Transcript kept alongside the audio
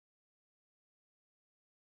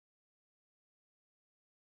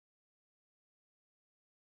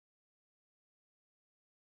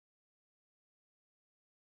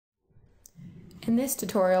In this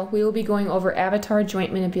tutorial, we will be going over avatar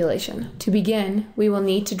joint manipulation. To begin, we will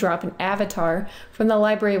need to drop an avatar from the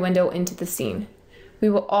library window into the scene. We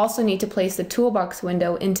will also need to place the toolbox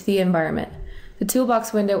window into the environment. The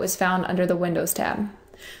toolbox window is found under the Windows tab.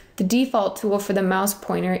 The default tool for the mouse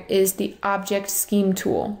pointer is the Object Scheme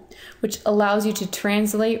tool, which allows you to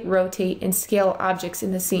translate, rotate, and scale objects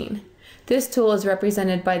in the scene. This tool is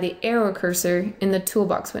represented by the arrow cursor in the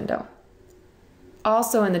toolbox window.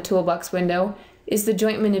 Also in the toolbox window is the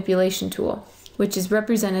joint manipulation tool, which is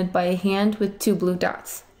represented by a hand with two blue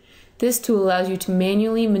dots. This tool allows you to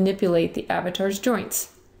manually manipulate the avatar's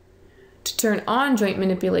joints. To turn on joint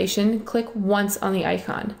manipulation, click once on the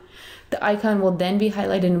icon. The icon will then be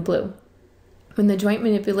highlighted in blue. When the joint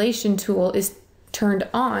manipulation tool is turned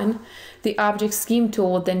on, the Object Scheme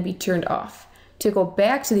tool will then be turned off. To go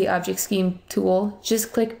back to the Object Scheme tool,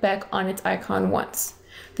 just click back on its icon once.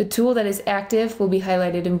 The tool that is active will be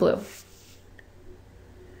highlighted in blue.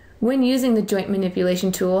 When using the joint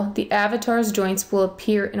manipulation tool, the avatar's joints will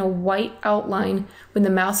appear in a white outline when the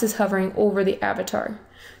mouse is hovering over the avatar.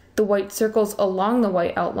 The white circles along the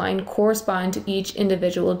white outline correspond to each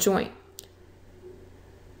individual joint.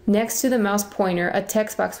 Next to the mouse pointer, a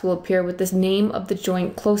text box will appear with the name of the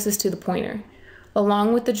joint closest to the pointer.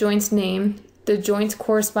 Along with the joint's name, the joint's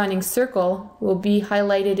corresponding circle will be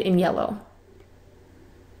highlighted in yellow.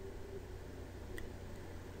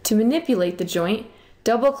 To manipulate the joint,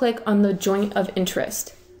 double-click on the joint of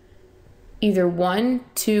interest. Either 1,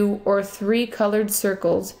 2, or 3 colored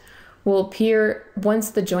circles will appear once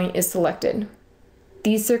the joint is selected.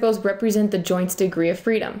 These circles represent the joint's degree of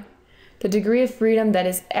freedom. The degree of freedom that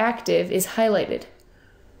is active is highlighted.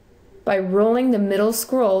 By rolling the middle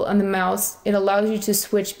scroll on the mouse, it allows you to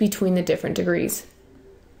switch between the different degrees.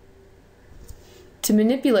 To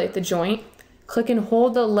manipulate the joint, click and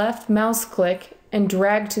hold the left mouse click and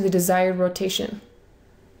drag to the desired rotation.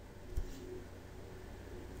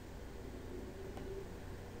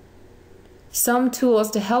 Some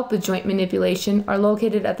tools to help with joint manipulation are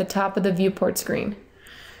located at the top of the viewport screen.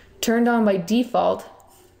 Turned on by default,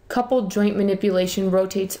 coupled joint manipulation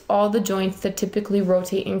rotates all the joints that typically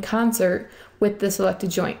rotate in concert with the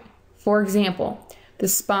selected joint. For example, the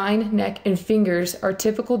spine, neck, and fingers are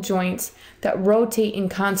typical joints that rotate in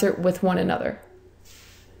concert with one another.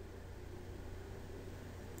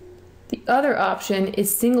 The other option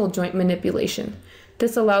is single joint manipulation.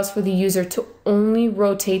 This allows for the user to only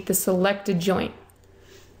rotate the selected joint.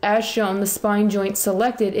 As shown, the spine joint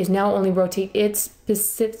selected is now only rotate its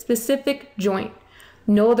specific joint.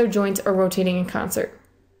 No other joints are rotating in concert.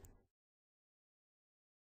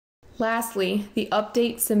 Lastly, the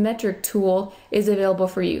Update Symmetric tool is available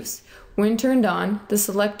for use. When turned on, the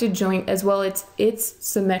selected joint as well as its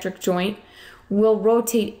symmetric joint will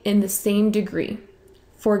rotate in the same degree.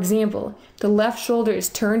 For example, the left shoulder is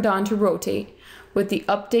turned on to rotate. With the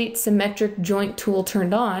Update Symmetric Joint tool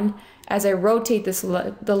turned on, as I rotate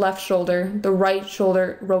the left shoulder, the right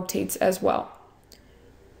shoulder rotates as well.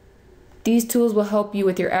 These tools will help you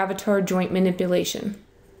with your avatar joint manipulation.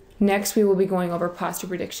 Next, we will be going over posture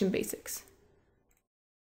prediction basics.